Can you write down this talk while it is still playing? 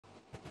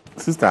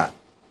Sister,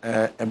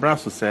 a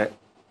brass say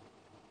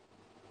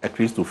a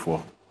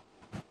Christopher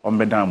on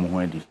Bedam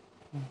Wendy.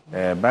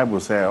 Bible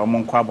say,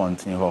 Omon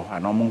Quabontin ho,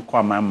 and Omon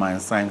Quaman man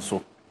sign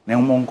so,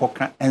 Nemon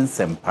Coca and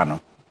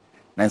Sempano.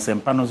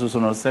 Sempano so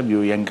no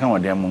Sabio Yankan or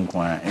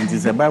Demonqua, and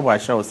tis a Bible I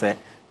shall say,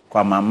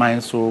 Quama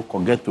mind so,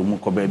 Coget to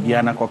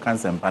Mucobebiana Cocan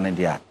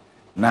Sempanadia.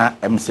 Na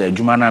say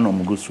Jumana no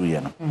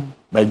Mugusuyano.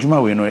 By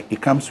Juma, we know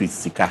it comes with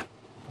Sika.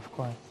 Of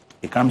course.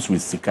 It comes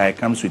with Sika, it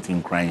comes with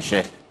incline,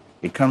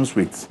 it comes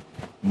with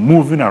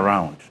moving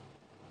around.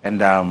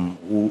 And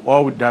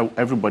all that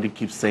everybody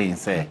keeps saying,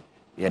 say,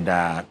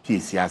 yeah,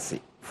 PCRC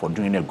for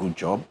doing a good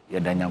job, yeah,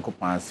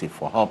 Nyankopansi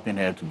for helping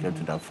her to get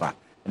to that far.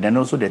 And then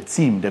also the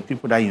team, the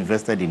people that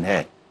invested in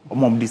her,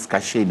 Omom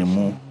discussion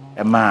mu,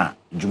 Emma,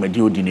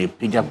 Jumedio Dine,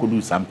 Pija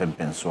Kudu Sampen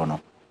Pensono.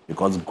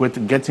 Because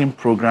getting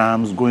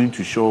programs, going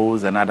to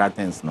shows and other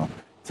things, no.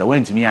 So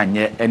when to me and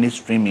any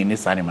streaming in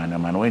this animal,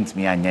 man, when to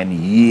me and any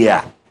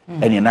year,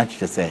 and you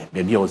naturally say,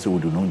 baby also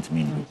would know to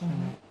me.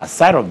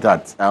 Aside of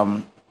that,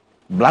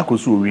 Black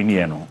also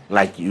really, no,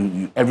 like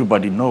you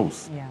everybody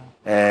knows.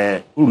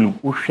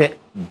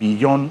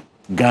 Beyond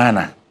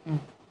Ghana,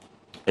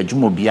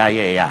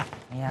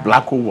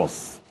 Black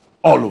was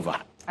all over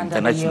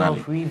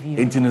internationally.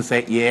 And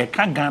say, yeah,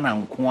 can Ghana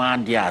and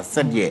Kwan dia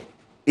said yeah,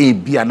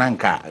 be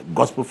ananka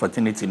gospel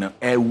fraternity no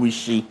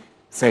wishy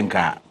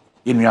senka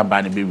inua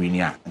bani be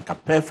winia and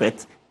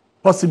perfect.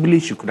 Possibly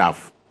she could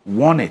have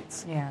won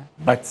it. Yeah.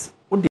 But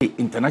with the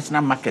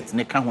international market,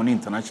 ne can win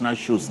international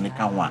shows, ne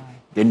can win.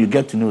 Then you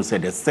get to know say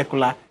the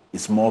secular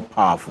is more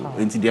powerful.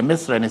 Into the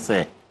message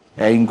say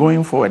in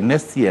going forward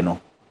next year, no,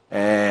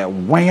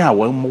 when you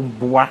are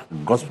more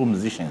gospel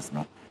musicians,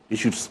 no, you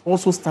should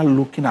also start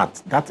looking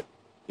at that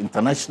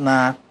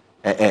international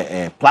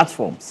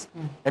platforms.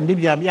 And if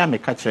you are me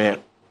catch the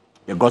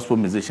gospel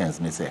musicians,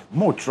 they say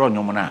more tro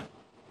nyomona,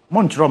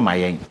 more tro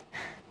my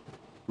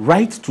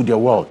write to the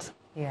world.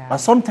 Yeah. But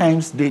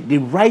sometimes they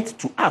write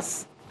to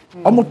us.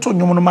 Omo to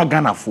nyomona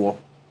Ghana for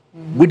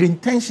with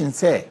intention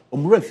say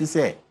omrefi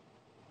say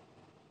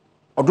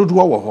ododo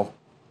wo ho.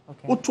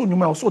 O to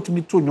nyoma o so to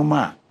me to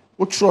nyoma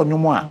o tro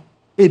nyoma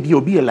a ebi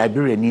obi a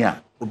librarian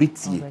a obi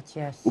tie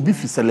obi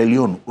fi Sierra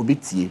Leone obi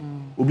tie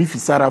obi fi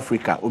South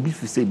Africa obi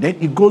fi say then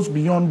it goes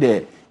beyond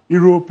the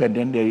Europe and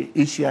then the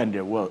Asia and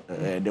the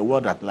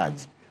world at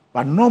large.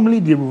 But normally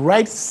they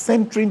write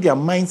centering their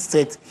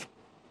mindset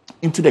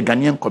into the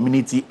Ghanaian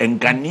community and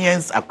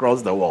Ghanaians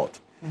across the world.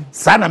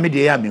 Sana me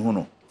de ya mi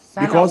huno.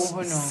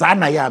 Because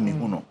sana ya mi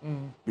huno.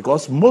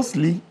 Because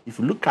mostly if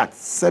you look at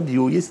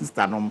Sebio yes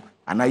sister nom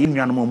and I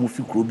no mo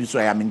fi kro bi so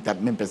ya me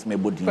person me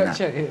body na.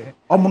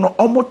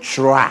 Omo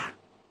tro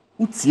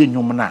utie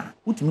nwom na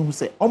utimi hu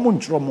se omo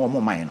ntro mo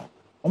omo man no.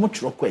 Omo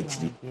tro kwa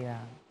akiri. Yeah.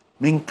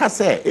 Minka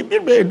say e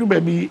be do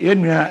baby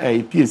enua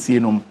PSA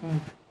nom.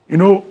 You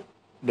know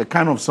the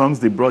kind of songs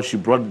she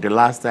brought the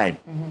last time.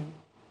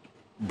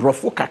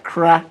 Brofo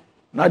kakra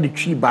na the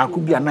tree ba ku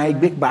bi ana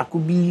egbe ba ku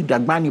bi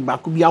dagbani ba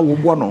ku bi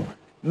awobo no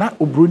na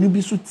obroni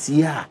bi so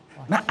tie a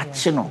na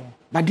ache no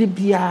ba de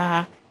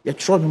bia ye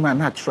tro no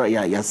na tro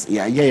ya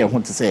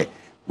want to say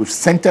we've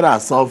centered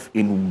ourselves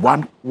in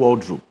one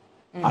wardrobe.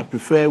 I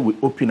prefer we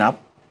open up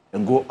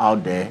and go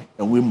out there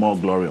and we're more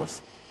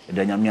glorious.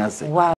 Wow.